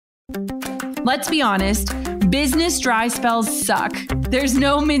Let's be honest, business dry spells suck. There's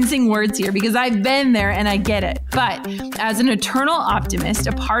no mincing words here because I've been there and I get it. But as an eternal optimist,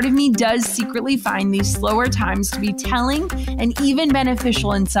 a part of me does secretly find these slower times to be telling and even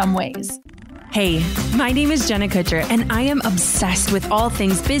beneficial in some ways. Hey, my name is Jenna Kutcher, and I am obsessed with all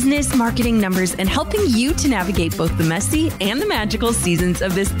things business, marketing, numbers, and helping you to navigate both the messy and the magical seasons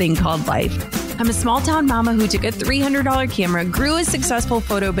of this thing called life. I'm a small town mama who took a $300 camera, grew a successful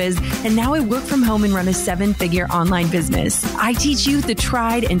photo biz, and now I work from home and run a 7-figure online business. I teach you the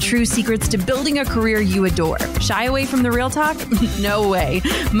tried and true secrets to building a career you adore. Shy away from the real talk? No way.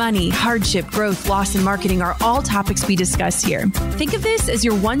 Money, hardship, growth, loss, and marketing are all topics we discuss here. Think of this as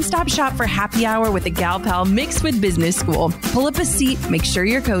your one-stop shop for happy hour with a gal pal mixed with business school. Pull up a seat, make sure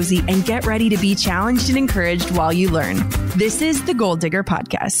you're cozy, and get ready to be challenged and encouraged while you learn. This is the Goal Digger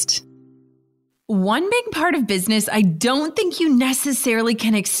Podcast. One big part of business I don't think you necessarily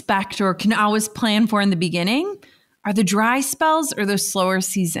can expect or can always plan for in the beginning are the dry spells or the slower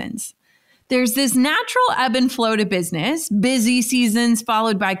seasons. There's this natural ebb and flow to business, busy seasons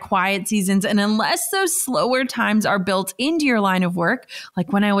followed by quiet seasons. And unless those slower times are built into your line of work,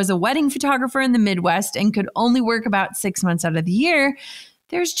 like when I was a wedding photographer in the Midwest and could only work about 6 months out of the year,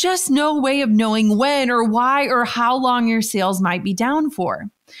 there's just no way of knowing when or why or how long your sales might be down for.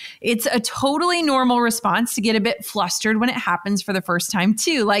 It's a totally normal response to get a bit flustered when it happens for the first time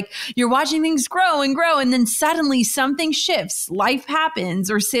too. Like you're watching things grow and grow and then suddenly something shifts, life happens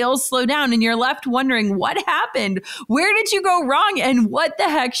or sales slow down and you're left wondering what happened? Where did you go wrong? And what the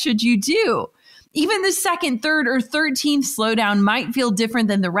heck should you do? Even the second, third, or 13th slowdown might feel different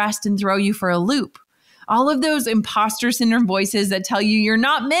than the rest and throw you for a loop. All of those imposter syndrome voices that tell you you're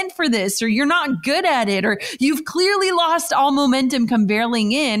not meant for this or you're not good at it or you've clearly lost all momentum come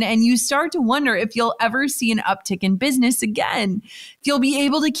barreling in and you start to wonder if you'll ever see an uptick in business again, if you'll be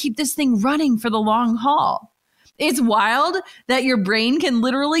able to keep this thing running for the long haul. It's wild that your brain can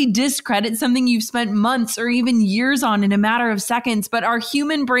literally discredit something you've spent months or even years on in a matter of seconds, but our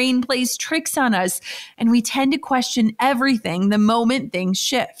human brain plays tricks on us and we tend to question everything the moment things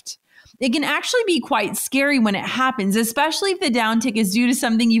shift. It can actually be quite scary when it happens, especially if the downtick is due to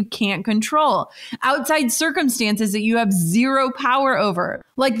something you can't control, outside circumstances that you have zero power over,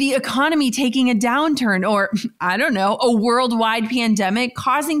 like the economy taking a downturn or, I don't know, a worldwide pandemic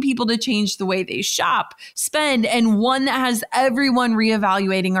causing people to change the way they shop, spend, and one that has everyone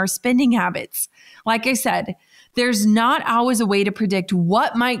reevaluating our spending habits. Like I said, there's not always a way to predict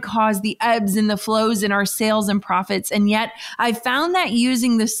what might cause the ebbs and the flows in our sales and profits. And yet I found that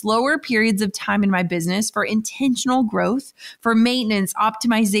using the slower periods of time in my business for intentional growth, for maintenance,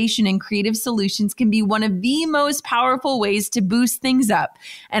 optimization, and creative solutions can be one of the most powerful ways to boost things up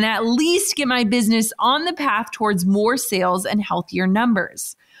and at least get my business on the path towards more sales and healthier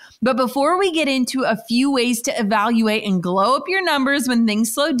numbers. But before we get into a few ways to evaluate and glow up your numbers when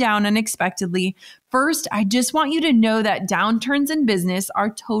things slow down unexpectedly, first, I just want you to know that downturns in business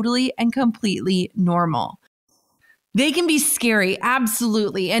are totally and completely normal. They can be scary,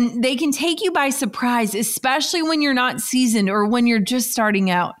 absolutely, and they can take you by surprise, especially when you're not seasoned or when you're just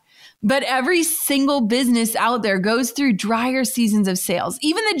starting out. But every single business out there goes through drier seasons of sales,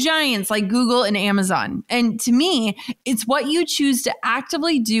 even the giants like Google and Amazon. And to me, it's what you choose to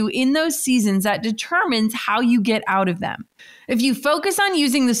actively do in those seasons that determines how you get out of them. If you focus on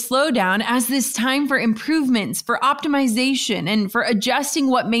using the slowdown as this time for improvements, for optimization, and for adjusting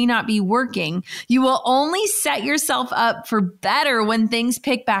what may not be working, you will only set yourself up for better when things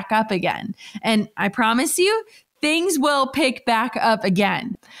pick back up again. And I promise you, things will pick back up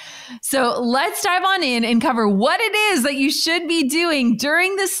again. So let's dive on in and cover what it is that you should be doing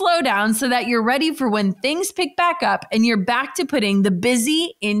during the slowdown so that you're ready for when things pick back up and you're back to putting the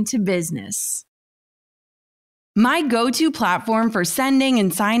busy into business. My go-to platform for sending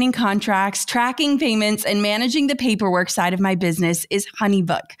and signing contracts, tracking payments, and managing the paperwork side of my business is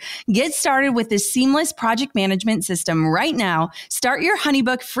HoneyBook. Get started with this seamless project management system right now. Start your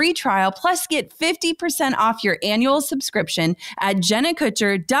HoneyBook free trial, plus get 50% off your annual subscription at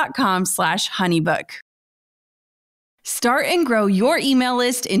jennakutcher.com/honeybook. Start and grow your email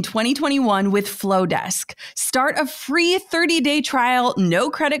list in 2021 with Flowdesk. Start a free 30-day trial,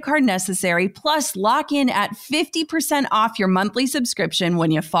 no credit card necessary, plus lock in at 50% off your monthly subscription when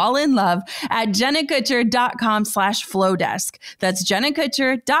you fall in love at jennakutcher.com/Flowdesk. That's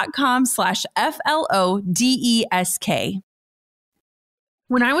jennakutcher.com/FLODESK.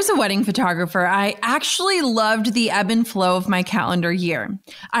 When I was a wedding photographer, I actually loved the ebb and flow of my calendar year.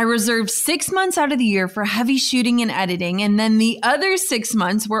 I reserved 6 months out of the year for heavy shooting and editing, and then the other 6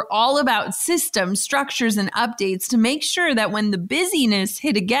 months were all about systems, structures, and updates to make sure that when the busyness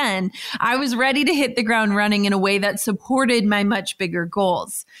hit again, I was ready to hit the ground running in a way that supported my much bigger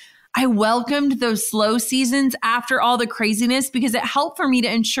goals. I welcomed those slow seasons after all the craziness because it helped for me to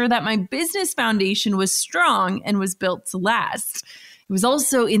ensure that my business foundation was strong and was built to last. It was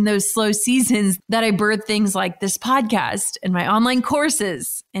also in those slow seasons that I birthed things like this podcast and my online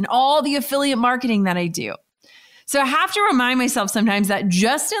courses and all the affiliate marketing that I do. So I have to remind myself sometimes that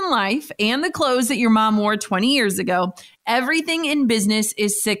just in life and the clothes that your mom wore 20 years ago, everything in business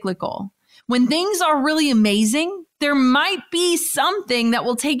is cyclical. When things are really amazing, there might be something that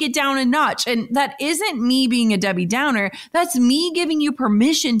will take it down a notch. And that isn't me being a Debbie Downer. That's me giving you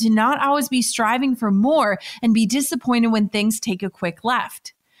permission to not always be striving for more and be disappointed when things take a quick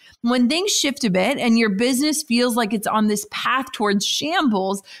left. When things shift a bit and your business feels like it's on this path towards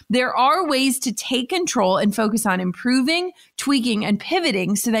shambles, there are ways to take control and focus on improving, tweaking, and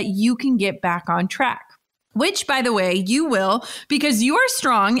pivoting so that you can get back on track. Which, by the way, you will, because you are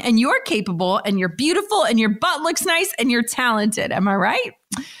strong and you're capable and you're beautiful and your butt looks nice and you're talented. Am I right?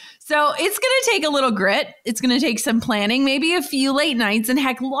 So it's going to take a little grit. It's going to take some planning, maybe a few late nights, and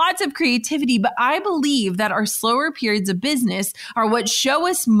heck, lots of creativity. But I believe that our slower periods of business are what show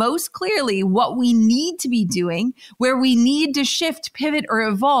us most clearly what we need to be doing, where we need to shift, pivot, or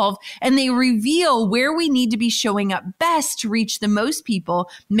evolve. And they reveal where we need to be showing up best to reach the most people,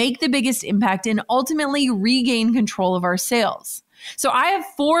 make the biggest impact, and ultimately regain control of our sales. So I have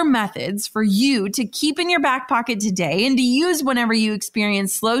 4 methods for you to keep in your back pocket today and to use whenever you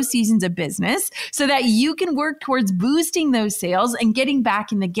experience slow seasons of business so that you can work towards boosting those sales and getting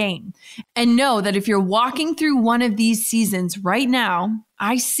back in the game. And know that if you're walking through one of these seasons right now,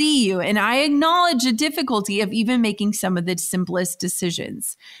 I see you and I acknowledge the difficulty of even making some of the simplest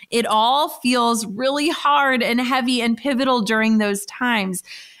decisions. It all feels really hard and heavy and pivotal during those times.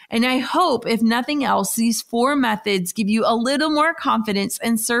 And I hope, if nothing else, these 4 methods give you a little more confidence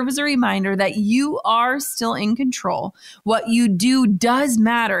and serve as a reminder that you are still in control. What you do does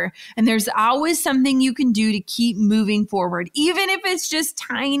matter. And there's always something you can do to keep moving forward, even if it's just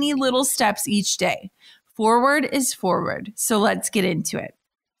tiny little steps each day. Forward is forward. So let's get into it.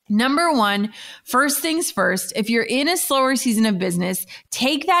 Number 1, first things first, if you're in a slower season of business,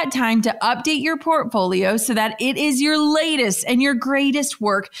 take that time to update your portfolio so that it is your latest and your greatest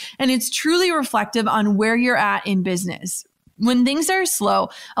work, and it's truly reflective on where you're at in business. When things are slow,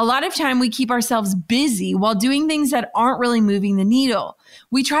 a lot of time we keep ourselves busy while doing things that aren't really moving the needle.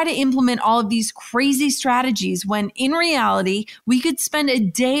 We try to implement all of these crazy strategies when in reality, we could spend a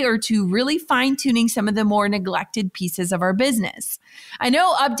day or two really fine-tuning some of the more neglected pieces of our business. I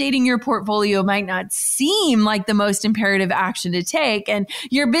know updating your portfolio might not seem like the most imperative action to take, and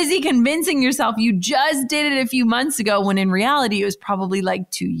you're busy convincing yourself you just did it a few months ago when in reality it was probably like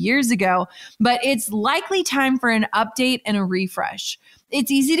 2 years ago, but it's likely time for an update and a refresh.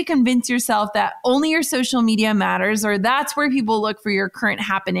 It's easy to convince yourself that only your social media matters, or that's where people look for your current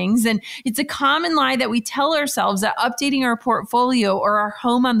happenings. And it's a common lie that we tell ourselves that updating our portfolio or our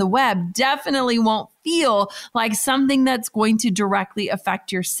home on the web definitely won't feel like something that's going to directly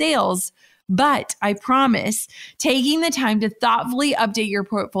affect your sales. But I promise, taking the time to thoughtfully update your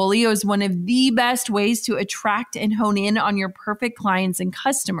portfolio is one of the best ways to attract and hone in on your perfect clients and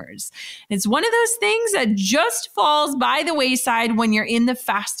customers. It's one of those things that just falls by the wayside when you're in the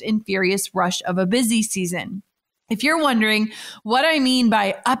fast and furious rush of a busy season. If you're wondering what I mean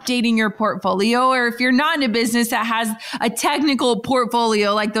by updating your portfolio, or if you're not in a business that has a technical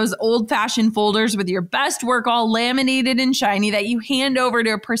portfolio like those old-fashioned folders with your best work all laminated and shiny that you hand over to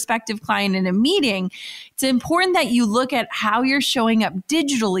a prospective client in a meeting, it's important that you look at how you're showing up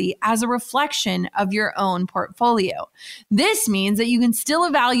digitally as a reflection of your own portfolio. This means that you can still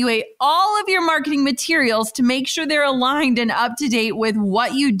evaluate all of your marketing materials to make sure they're aligned and up to date with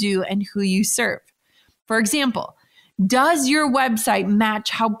what you do and who you serve. For example, does your website match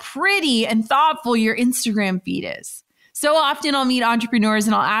how pretty and thoughtful your Instagram feed is? So often I'll meet entrepreneurs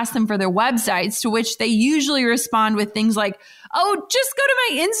and I'll ask them for their websites, to which they usually respond with things like, oh, just go to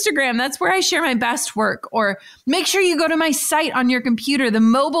my Instagram. That's where I share my best work. Or make sure you go to my site on your computer. The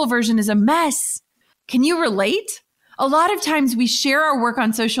mobile version is a mess. Can you relate? A lot of times we share our work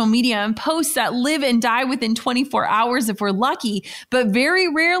on social media and posts that live and die within 24 hours if we're lucky, but very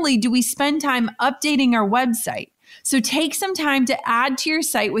rarely do we spend time updating our website. So take some time to add to your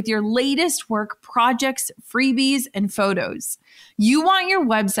site with your latest work, projects, freebies, and photos. You want your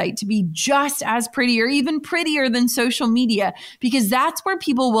website to be just as pretty or even prettier than social media because that's where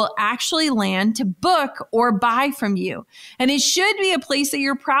people will actually land to book or buy from you. And it should be a place that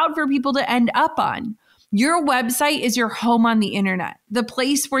you're proud for people to end up on. Your website is your home on the internet, the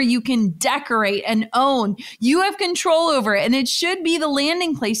place where you can decorate and own. You have control over it, and it should be the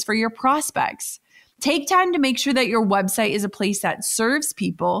landing place for your prospects. Take time to make sure that your website is a place that serves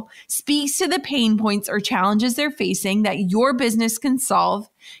people, speaks to the pain points or challenges they're facing that your business can solve,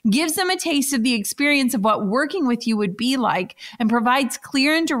 gives them a taste of the experience of what working with you would be like, and provides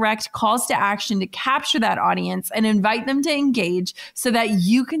clear and direct calls to action to capture that audience and invite them to engage so that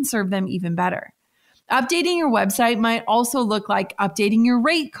you can serve them even better. Updating your website might also look like updating your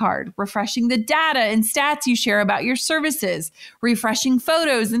rate card, refreshing the data and stats you share about your services, refreshing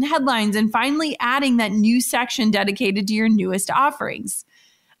photos and headlines, and finally adding that new section dedicated to your newest offerings.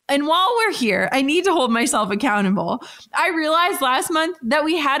 And while we're here, I need to hold myself accountable. I realized last month that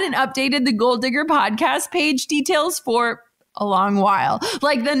we hadn't updated the Goal Digger podcast page details for a long while.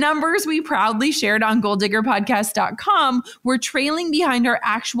 Like the numbers we proudly shared on goaldiggerpodcast.com were trailing behind our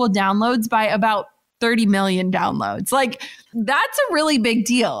actual downloads by about 30 million downloads. Like that's a really big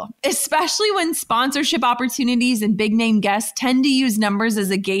deal, especially when sponsorship opportunities and big name guests tend to use numbers as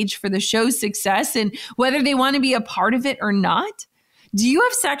a gauge for the show's success and whether they want to be a part of it or not. Do you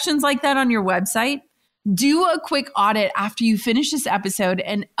have sections like that on your website? Do a quick audit after you finish this episode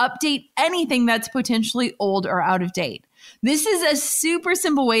and update anything that's potentially old or out of date. This is a super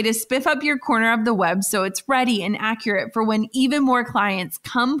simple way to spiff up your corner of the web so it's ready and accurate for when even more clients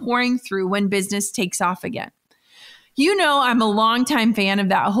come pouring through when business takes off again. You know, I'm a longtime fan of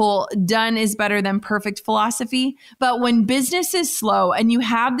that whole done is better than perfect philosophy, but when business is slow and you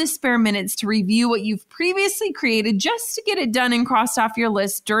have the spare minutes to review what you've previously created just to get it done and crossed off your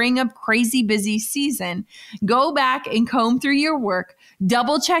list during a crazy busy season, go back and comb through your work,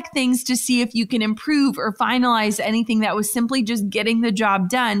 double check things to see if you can improve or finalize anything that was simply just getting the job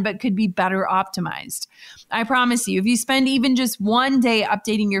done but could be better optimized. I promise you, if you spend even just one day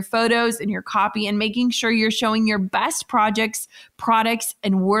updating your photos and your copy and making sure you're showing your best projects, products,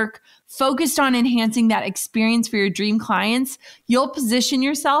 and work focused on enhancing that experience for your dream clients, you'll position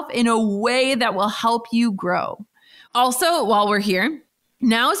yourself in a way that will help you grow. Also, while we're here,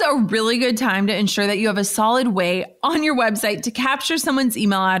 now is a really good time to ensure that you have a solid way on your website to capture someone's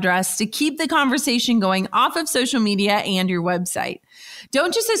email address to keep the conversation going off of social media and your website.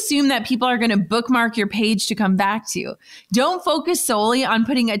 Don't just assume that people are going to bookmark your page to come back to. Don't focus solely on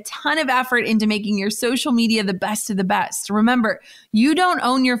putting a ton of effort into making your social media the best of the best. Remember, you don't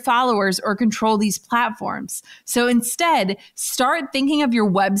own your followers or control these platforms. So instead, start thinking of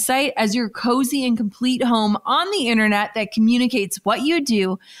your website as your cozy and complete home on the internet that communicates what you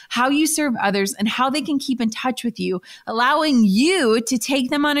do, how you serve others, and how they can keep in touch with you, allowing you to take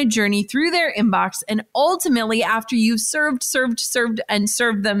them on a journey through their inbox and ultimately, after you've served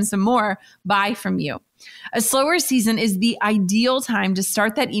them some more, buy from you. A slower season is the ideal time to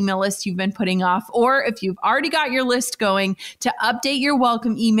start that email list you've been putting off, or if you've already got your list going, to update your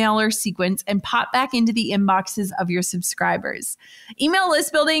welcome emailer sequence and pop back into the inboxes of your subscribers. Email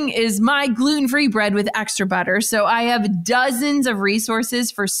list building is my gluten-free bread with extra butter, so I have dozens of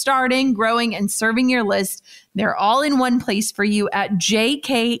resources for starting, growing, and serving your list. They're all in one place for you at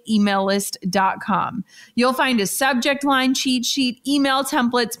jkemaillist.com. You'll find a subject line cheat sheet, email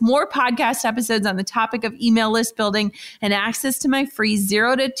templates, more podcast episodes on the topic of email list building, and access to my free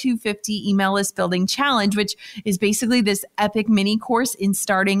 0 to 250 email list building challenge, which is basically this epic mini course in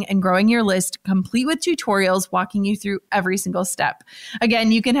starting and growing your list, complete with tutorials walking you through every single step.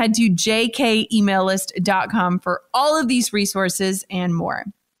 Again, you can head to jkemaillist.com for all of these resources and more.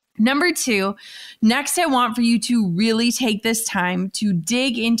 Number 2, next I want for you to really take this time to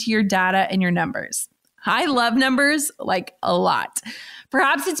dig into your data and your numbers. I love numbers like a lot.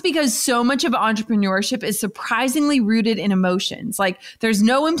 Perhaps it's because so much of entrepreneurship is surprisingly rooted in emotions. Like there's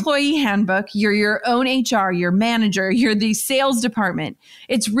no employee handbook. You're your own HR, your manager, you're the sales department.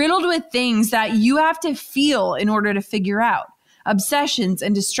 It's riddled with things that you have to feel in order to figure out. Obsessions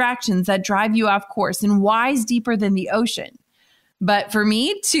and distractions that drive you off course and whys deeper than the ocean. But for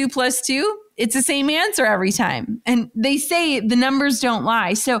me, 2 + 2, it's the same answer every time. And they say the numbers don't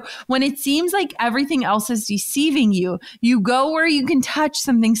lie. So when it seems like everything else is deceiving you, you go where you can touch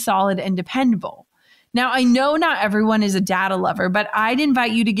something solid and dependable. Now, I know not everyone is a data lover, but I'd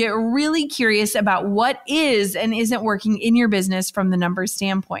invite you to get really curious about what is and isn't working in your business from the numbers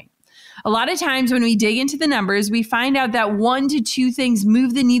standpoint. A lot of times when we dig into the numbers, we find out that 1 to 2 things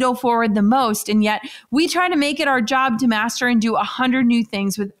move the needle forward the most, and yet we try to make it our job to master and do 100 new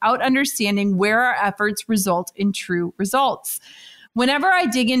things without understanding where our efforts result in true results. Whenever I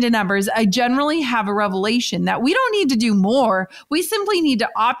dig into numbers, I generally have a revelation that we don't need to do more. We simply need to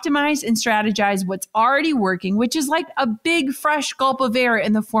optimize and strategize what's already working, which is like a big fresh gulp of air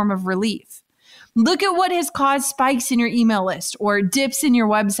in the form of relief. Look at what has caused spikes in your email list or dips in your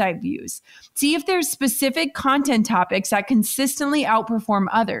website views. See if there's specific content topics that consistently outperform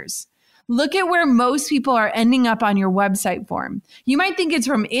others. Look at where most people are ending up on your website form. You might think it's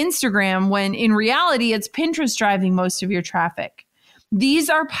from Instagram when in reality it's Pinterest driving most of your traffic. These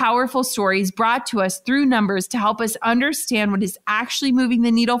are powerful stories brought to us through numbers to help us understand what is actually moving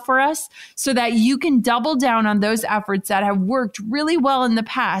the needle for us so that you can double down on those efforts that have worked really well in the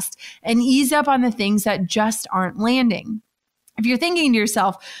past and ease up on the things that just aren't landing. If you're thinking to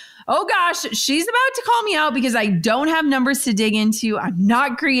yourself, oh gosh, she's about to call me out because I don't have numbers to dig into. I'm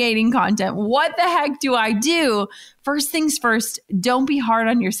not creating content. What the heck do I do? First things first, don't be hard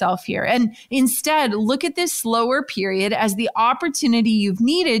on yourself here. And instead, look at this slower period as the opportunity you've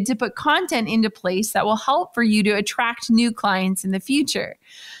needed to put content into place that will help for you to attract new clients in the future.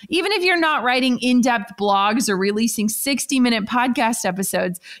 Even if you're not writing in-depth blogs or releasing 60-minute podcast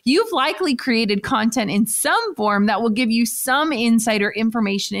episodes, you've likely created content in some form that will give you some insight or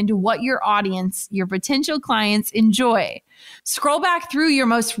information into what your audience, your potential clients enjoy. Scroll back through your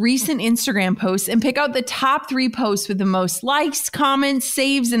most recent Instagram posts and pick out the top 3 posts with the most likes, comments,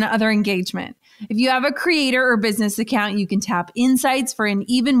 saves, and other engagement. If you have a creator or business account, you can tap insights for an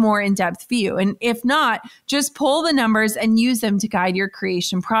even more in-depth view. And if not, just pull the numbers and use them to guide your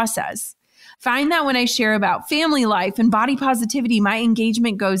creation process. Find that when I share about family life and body positivity, my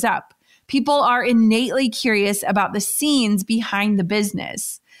engagement goes up. People are innately curious about the scenes behind the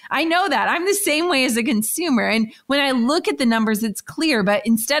business. I know that. I'm the same way as a consumer. And when I look at the numbers, it's clear. But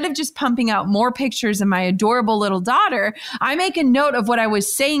instead of just pumping out more pictures of my adorable little daughter, I make a note of what I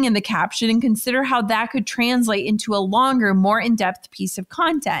was saying in the caption and consider how that could translate into a longer, more in-depth piece of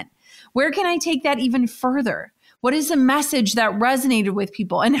content. Where can I take that even further? What is a message that resonated with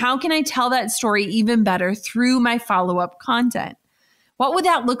people? And how can I tell that story even better through my follow-up content? What would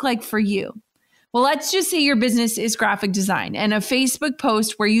that look like for you? Well, let's just say your business is graphic design and a Facebook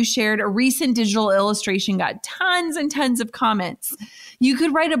post where you shared a recent digital illustration got tons and tons of comments. You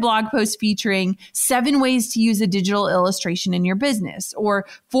could write a blog post featuring 7 ways to use a digital illustration in your business or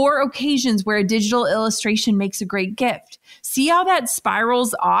 4 occasions where a digital illustration makes a great gift. See how that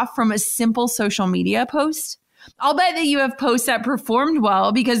spirals off from a simple social media post? I'll bet that you have posts that performed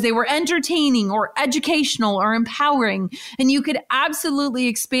well because they were entertaining or educational or empowering, and you could absolutely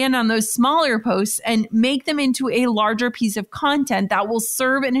expand on those smaller posts and make them into a larger piece of content that will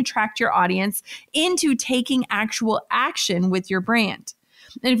serve and attract your audience into taking actual action with your brand.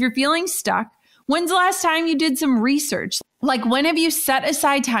 And if you're feeling stuck, when's the last time you did some research? Like, when have you set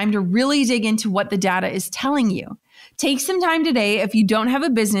aside time to really dig into what the data is telling you? Take some time today, if you don't have a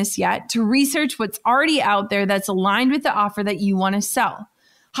business yet, to research what's already out there that's aligned with the offer that you want to sell.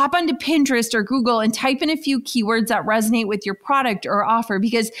 Hop onto Pinterest or Google and type in a few keywords that resonate with your product or offer,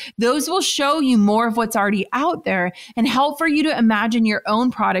 because those will show you more of what's already out there and help for you to imagine your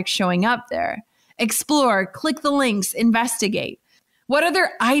own product showing up there. Explore, click the links, investigate. What other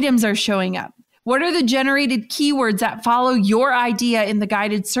items are showing up? What are the generated keywords that follow your idea in the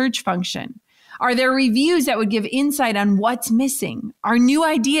guided search function? Are there reviews that would give insight on what's missing? Are new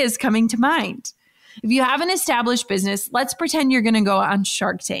ideas coming to mind? If you have an established business, let's pretend you're going to go on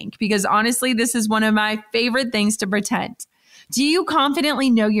Shark Tank, because honestly, this is one of my favorite things to pretend. Do you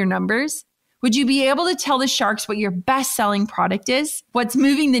confidently know your numbers? Would you be able to tell the sharks what your best-selling product is? What's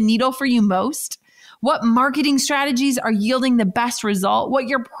moving the needle for you most? What marketing strategies are yielding the best result? What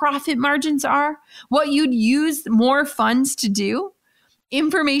your profit margins are? What you'd use more funds to do?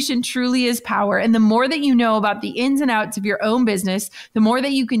 Information truly is power, and the more that you know about the ins and outs of your own business, the more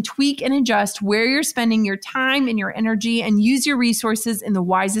that you can tweak and adjust where you're spending your time and your energy and use your resources in the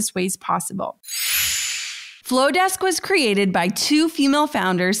wisest ways possible. Flowdesk was created by 2 female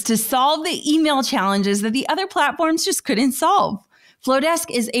founders to solve the email challenges that the other platforms just couldn't solve. Flowdesk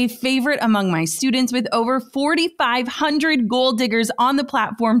is a favorite among my students with over 4,500 goal diggers on the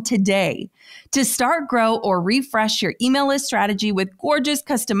platform today. To start, grow, or refresh your email list strategy with gorgeous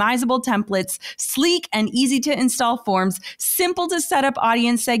customizable templates, sleek and easy to install forms, simple to set up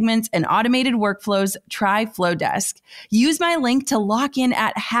audience segments, and automated workflows, try Flowdesk. Use my link to lock in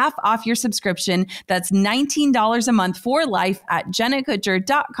at half off your subscription. That's $19 a month for life at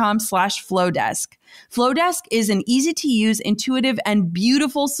jennakutcher.com/Flowdesk. Flowdesk is an easy-to-use, intuitive, and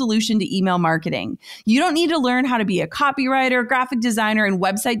beautiful solution to email marketing. You don't need to learn how to be a copywriter, graphic designer, and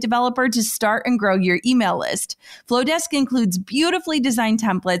website developer to start and grow your email list. Flowdesk includes beautifully designed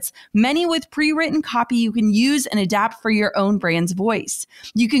templates, many with pre-written copy you can use and adapt for your own brand's voice.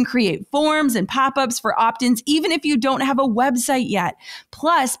 You can create forms and pop-ups for opt-ins even if you don't have a website yet.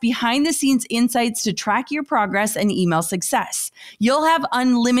 Plus, behind-the-scenes insights to track your progress and email success. You'll have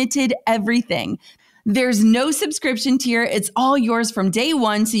unlimited everything. There's no subscription tier. It's all yours from day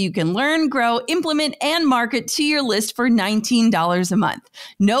one, so you can learn, grow, implement, and market to your list for $19 a month.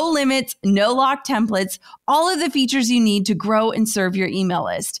 No limits, no locked templates, all of the features you need to grow and serve your email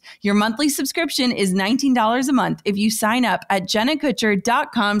list. Your monthly subscription is $19 a month if you sign up at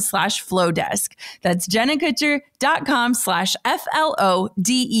jennakutcher.com/flowdesk. That's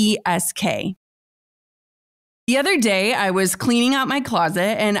jennakutcher.com/FLODESK. The other day, I was cleaning out my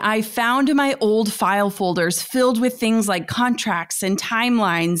closet and I found my old file folders filled with things like contracts and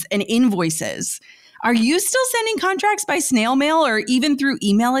timelines and invoices. Are you still sending contracts by snail mail or even through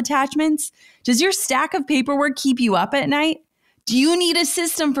email attachments? Does your stack of paperwork keep you up at night? Do you need a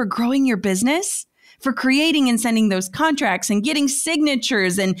system for growing your business? For creating and sending those contracts and getting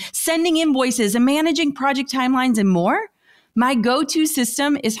signatures and sending invoices and managing project timelines and more? My go-to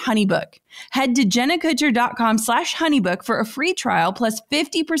system is HoneyBook. Head to jennakutcher.com/honeybook for a free trial plus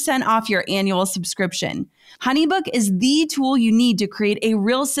 50% off your annual subscription. HoneyBook is the tool you need to create a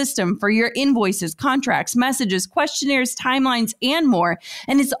real system for your invoices, contracts, messages, questionnaires, timelines, and more.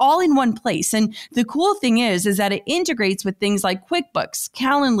 And it's all in one place. And the cool thing is that it integrates with things like QuickBooks,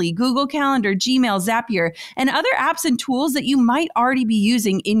 Calendly, Google Calendar, Gmail, Zapier, and other apps and tools that you might already be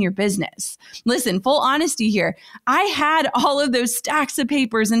using in your business. Listen, full honesty here. I had all of those stacks of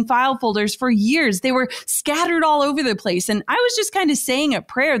papers and file folders for years. They were scattered all over the place. And I was just kind of saying a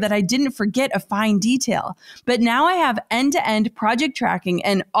prayer that I didn't forget a fine detail. But now I have end-to-end project tracking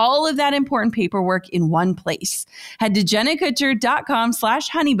and all of that important paperwork in one place. Head to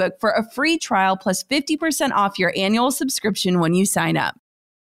jennakutcher.com/honeybook for a free trial plus 50% off your annual subscription when you sign up.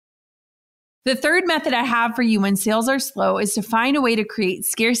 The third method I have for you when sales are slow is to find a way to create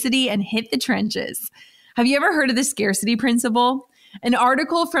scarcity and hit the trenches. Have you ever heard of the scarcity principle? An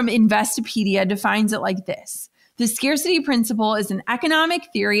article from Investopedia defines it like this. The scarcity principle is an economic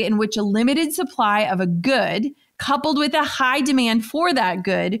theory in which a limited supply of a good, coupled with a high demand for that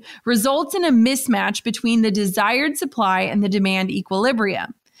good, results in a mismatch between the desired supply and the demand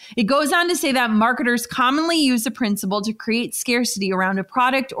equilibrium. It goes on to say that marketers commonly use the principle to create scarcity around a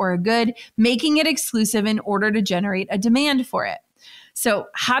product or a good, making it exclusive in order to generate a demand for it. So,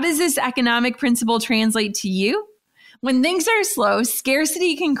 how does this economic principle translate to you? When things are slow,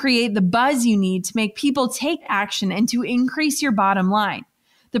 scarcity can create the buzz you need to make people take action and to increase your bottom line.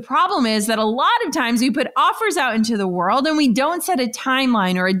 The problem is that a lot of times we put offers out into the world and we don't set a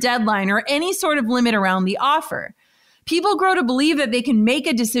timeline or a deadline or any sort of limit around the offer. People grow to believe that they can make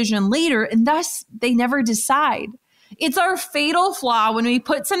a decision later and thus they never decide. It's our fatal flaw when we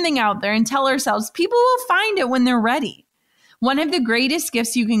put something out there and tell ourselves people will find it when they're ready. One of the greatest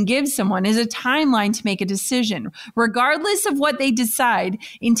gifts you can give someone is a timeline to make a decision. Regardless of what they decide,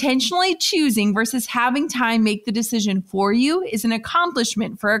 intentionally choosing versus having time make the decision for you is an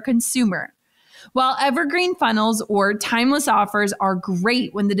accomplishment for a consumer. While evergreen funnels or timeless offers are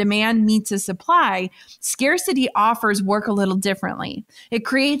great when the demand meets a supply, scarcity offers work a little differently. It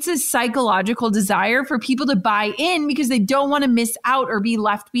creates a psychological desire for people to buy in because they don't want to miss out or be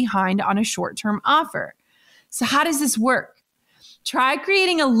left behind on a short-term offer. So how does this work? Try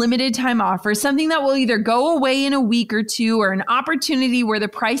creating a limited time offer, something that will either go away in a week or two, or an opportunity where the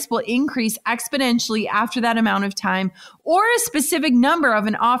price will increase exponentially after that amount of time, or a specific number of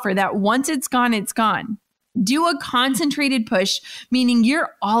an offer that once it's gone, it's gone. Do a concentrated push, meaning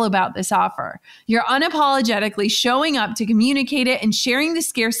you're all about this offer. You're unapologetically showing up to communicate it and sharing the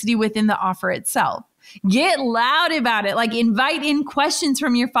scarcity within the offer itself. Get loud about it, like invite in questions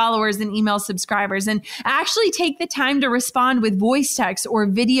from your followers and email subscribers, and actually take the time to respond with voice text or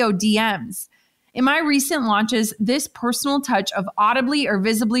video DMs. In my recent launches, this personal touch of audibly or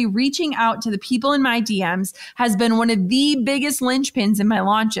visibly reaching out to the people in my DMs has been one of the biggest linchpins in my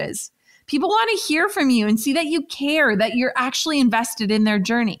launches. People want to hear from you and see that you care, that you're actually invested in their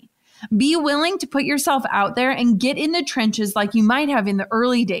journey. Be willing to put yourself out there and get in the trenches like you might have in the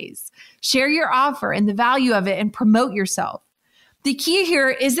early days. Share your offer and the value of it and promote yourself. The key here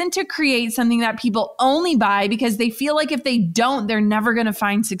isn't to create something that people only buy because they feel like if they don't, they're never going to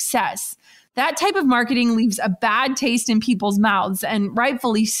find success. That type of marketing leaves a bad taste in people's mouths, and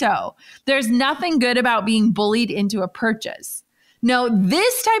rightfully so. There's nothing good about being bullied into a purchase. No,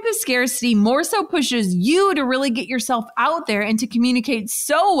 this type of scarcity more so pushes you to really get yourself out there and to communicate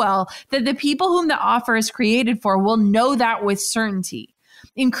so well that the people whom the offer is created for will know that with certainty.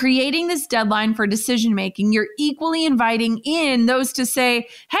 In creating this deadline for decision making, you're equally inviting in those to say,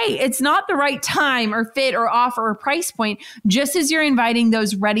 hey, it's not the right time or fit or offer or price point, just as you're inviting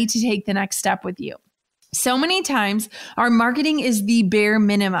those ready to take the next step with you. So many times our marketing is the bare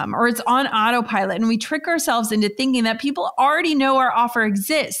minimum or it's on autopilot, and we trick ourselves into thinking that people already know our offer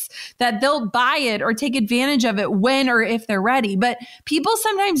exists, that they'll buy it or take advantage of it when or if they're ready. But people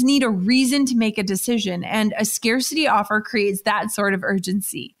sometimes need a reason to make a decision, and a scarcity offer creates that sort of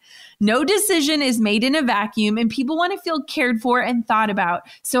urgency. No decision is made in a vacuum, and people want to feel cared for and thought about.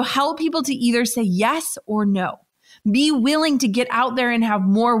 So help people to either say yes or no. Be willing to get out there and have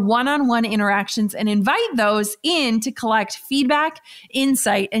more one-on-one interactions and invite those in to collect feedback,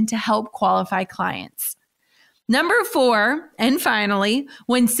 insight, and to help qualify clients. Number 4, and finally,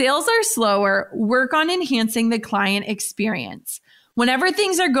 when sales are slower, work on enhancing the client experience. Whenever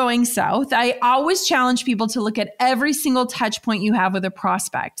things are going south, I always challenge people to look at every single touch point you have with a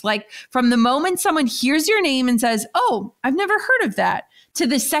prospect. Like from the moment someone hears your name and says, oh, I've never heard of that, to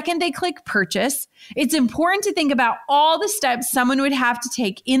the second they click purchase, it's important to think about all the steps someone would have to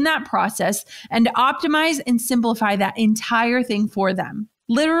take in that process and optimize and simplify that entire thing for them.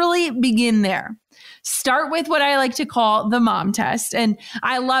 Literally begin there. Start with what I like to call the mom test. And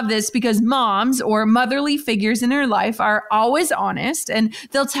I love this because moms or motherly figures in your life are always honest, and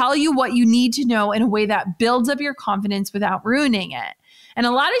they'll tell you what you need to know in a way that builds up your confidence without ruining it. And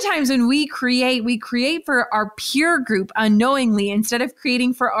a lot of times when we create for our peer group unknowingly instead of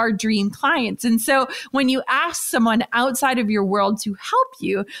creating for our dream clients. And so when you ask someone outside of your world to help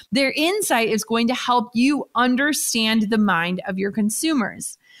you, their insight is going to help you understand the mind of your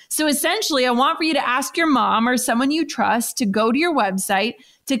consumers. So essentially, I want for you to ask your mom or someone you trust to go to your website,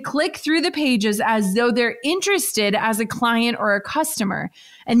 to click through the pages as though they're interested as a client or a customer.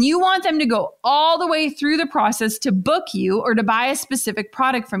 And you want them to go all the way through the process to book you or to buy a specific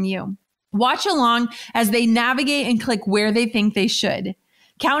product from you. Watch along as they navigate and click where they think they should.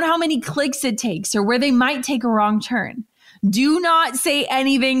 Count how many clicks it takes or where they might take a wrong turn. Do not say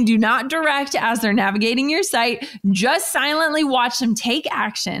anything. Do not direct as they're navigating your site. Just silently watch them take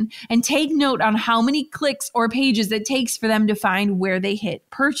action and take note on how many clicks or pages it takes for them to find where they hit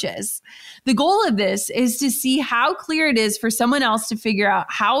purchase. The goal of this is to see how clear it is for someone else to figure out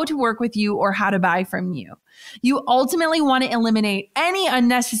how to work with you or how to buy from you. You ultimately want to eliminate any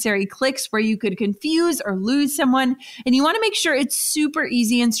unnecessary clicks where you could confuse or lose someone, and you want to make sure it's super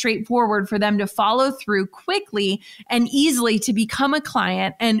easy and straightforward for them to follow through quickly and easily to become a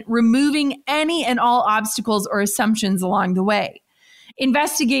client, and removing any and all obstacles or assumptions along the way.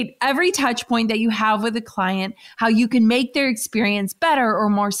 Investigate every touch point that you have with a client, how you can make their experience better or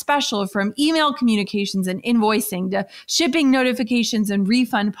more special, from email communications and invoicing to shipping notifications and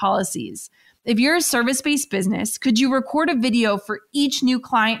refund policies. If you're a service-based business, could you record a video for each new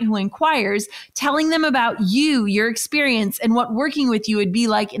client who inquires, telling them about you, your experience, and what working with you would be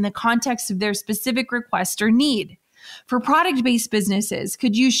like in the context of their specific request or need? For product-based businesses,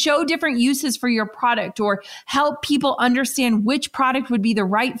 could you show different uses for your product or help people understand which product would be the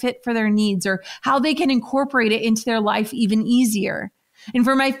right fit for their needs or how they can incorporate it into their life even easier? And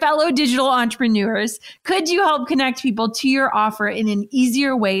for my fellow digital entrepreneurs, could you help connect people to your offer in an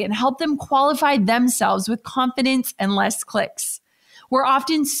easier way and help them qualify themselves with confidence and less clicks? We're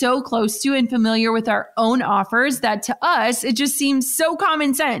often so close to and familiar with our own offers that to us, it just seems so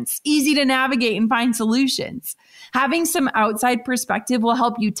common sense, easy to navigate and find solutions. Having some outside perspective will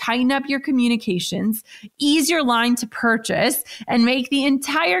help you tighten up your communications, ease your line to purchase, and make the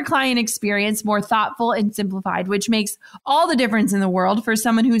entire client experience more thoughtful and simplified, which makes all the difference in the world for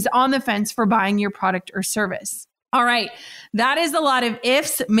someone who's on the fence for buying your product or service. All right, that is a lot of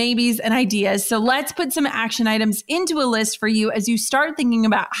ifs, maybes, and ideas. So let's put some action items into a list for you as you start thinking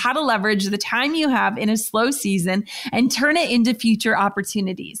about how to leverage the time you have in a slow season and turn it into future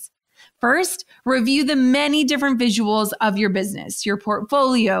opportunities. First, review the many different visuals of your business, your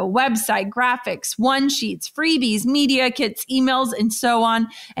portfolio, website, graphics, one-sheets, freebies, media kits, emails, and so on,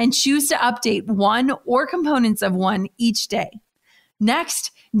 and choose to update one or components of one each day. Next,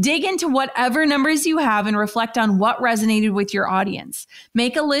 dig into whatever numbers you have and reflect on what resonated with your audience.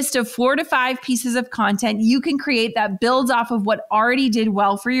 Make a list of 4 to 5 pieces of content you can create that builds off of what already did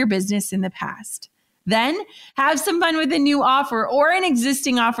well for your business in the past. Then, have some fun with a new offer or an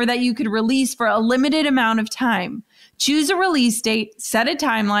existing offer that you could release for a limited amount of time. Choose a release date, set a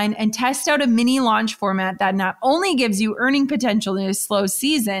timeline, and test out a mini launch format that not only gives you earning potential in a slow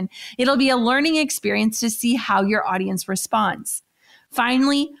season, it'll be a learning experience to see how your audience responds.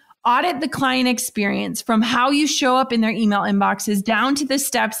 Finally, audit the client experience from how you show up in their email inboxes down to the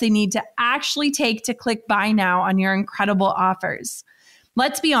steps they need to actually take to click buy now on your incredible offers.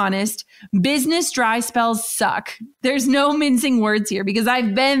 Let's be honest, business dry spells suck. There's no mincing words here because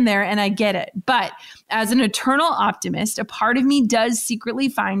I've been there and I get it. But as an eternal optimist, a part of me does secretly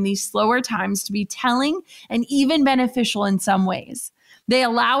find these slower times to be telling and even beneficial in some ways. They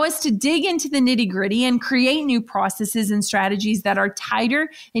allow us to dig into the nitty-gritty and create new processes and strategies that are tighter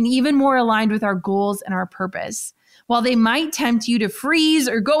and even more aligned with our goals and our purpose. While they might tempt you to freeze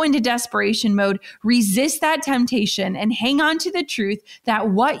or go into desperation mode, resist that temptation and hang on to the truth that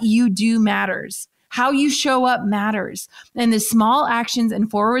what you do matters. How you show up matters. And the small actions and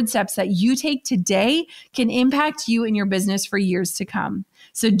forward steps that you take today can impact you and your business for years to come.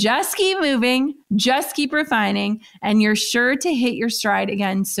 So just keep moving, just keep refining, and you're sure to hit your stride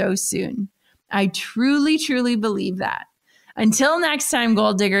again so soon. I truly, truly believe that. Until next time,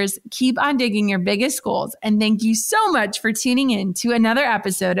 goal diggers, keep on digging your biggest goals. And thank you so much for tuning in to another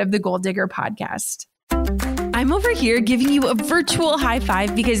episode of the Goal Digger Podcast. I'm over here giving you a virtual high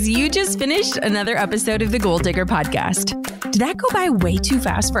five because you just finished another episode of the Goal Digger Podcast. Did that go by way too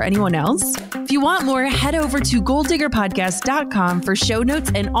fast for anyone else? If you want more, head over to goaldiggerpodcast.com for show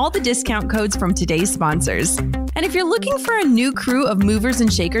notes and all the discount codes from today's sponsors. And if you're looking for a new crew of movers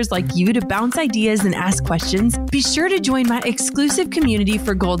and shakers like you to bounce ideas and ask questions, be sure to join my exclusive community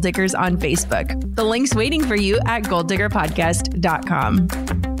for goal diggers on Facebook. The link's waiting for you at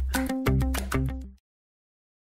goaldiggerpodcast.com.